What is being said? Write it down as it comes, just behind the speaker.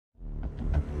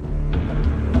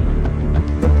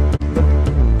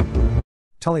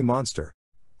Tully Monster.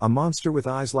 A monster with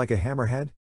eyes like a hammerhead?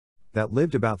 That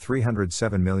lived about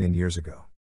 307 million years ago.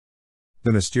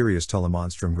 The mysterious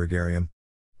Tullimonstrum gregarium.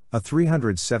 A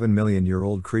 307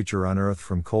 million-year-old creature unearthed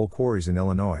from coal quarries in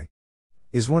Illinois,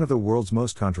 is one of the world's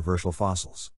most controversial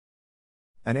fossils.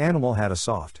 An animal had a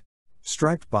soft,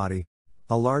 striped body,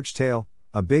 a large tail,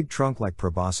 a big trunk like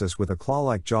proboscis with a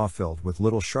claw-like jaw filled with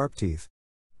little sharp teeth,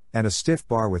 and a stiff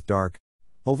bar with dark,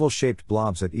 oval-shaped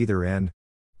blobs at either end,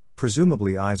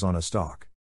 presumably eyes on a stalk.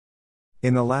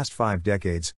 In the last 5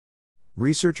 decades,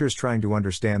 researchers trying to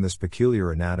understand this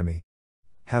peculiar anatomy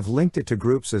have linked it to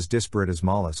groups as disparate as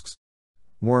mollusks,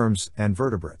 worms, and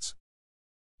vertebrates.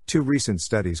 2 recent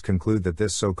studies conclude that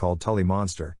this so-called Tully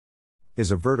monster is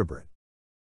a vertebrate.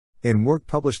 In work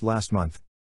published last month,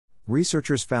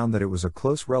 researchers found that it was a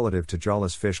close relative to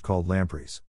jawless fish called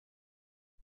lampreys.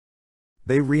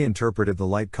 They reinterpreted the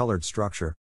light-colored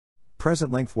structure,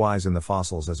 present lengthwise in the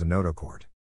fossils, as a notochord,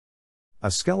 a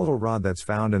skeletal rod that's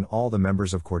found in all the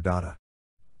members of Chordata,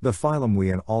 the phylum we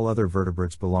and all other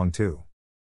vertebrates belong to.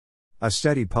 A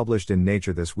study published in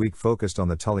Nature this week focused on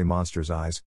the Tully monster's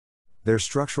eyes. Their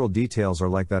structural details are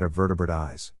like that of vertebrate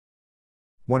eyes.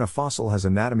 When a fossil has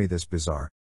anatomy this bizarre,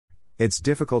 it's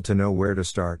difficult to know where to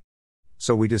start,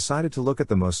 so we decided to look at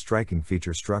the most striking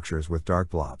feature structures with dark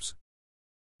blobs.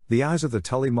 The eyes of the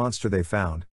Tully monster they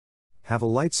found have a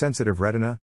light-sensitive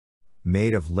retina,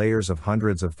 made of layers of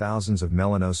hundreds of thousands of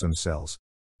melanosome cells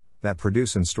that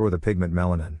produce and store the pigment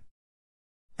melanin.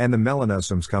 And the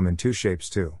melanosomes come in 2 shapes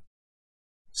too: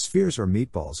 spheres or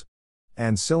meatballs,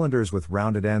 and cylinders with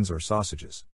rounded ends or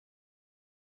sausages.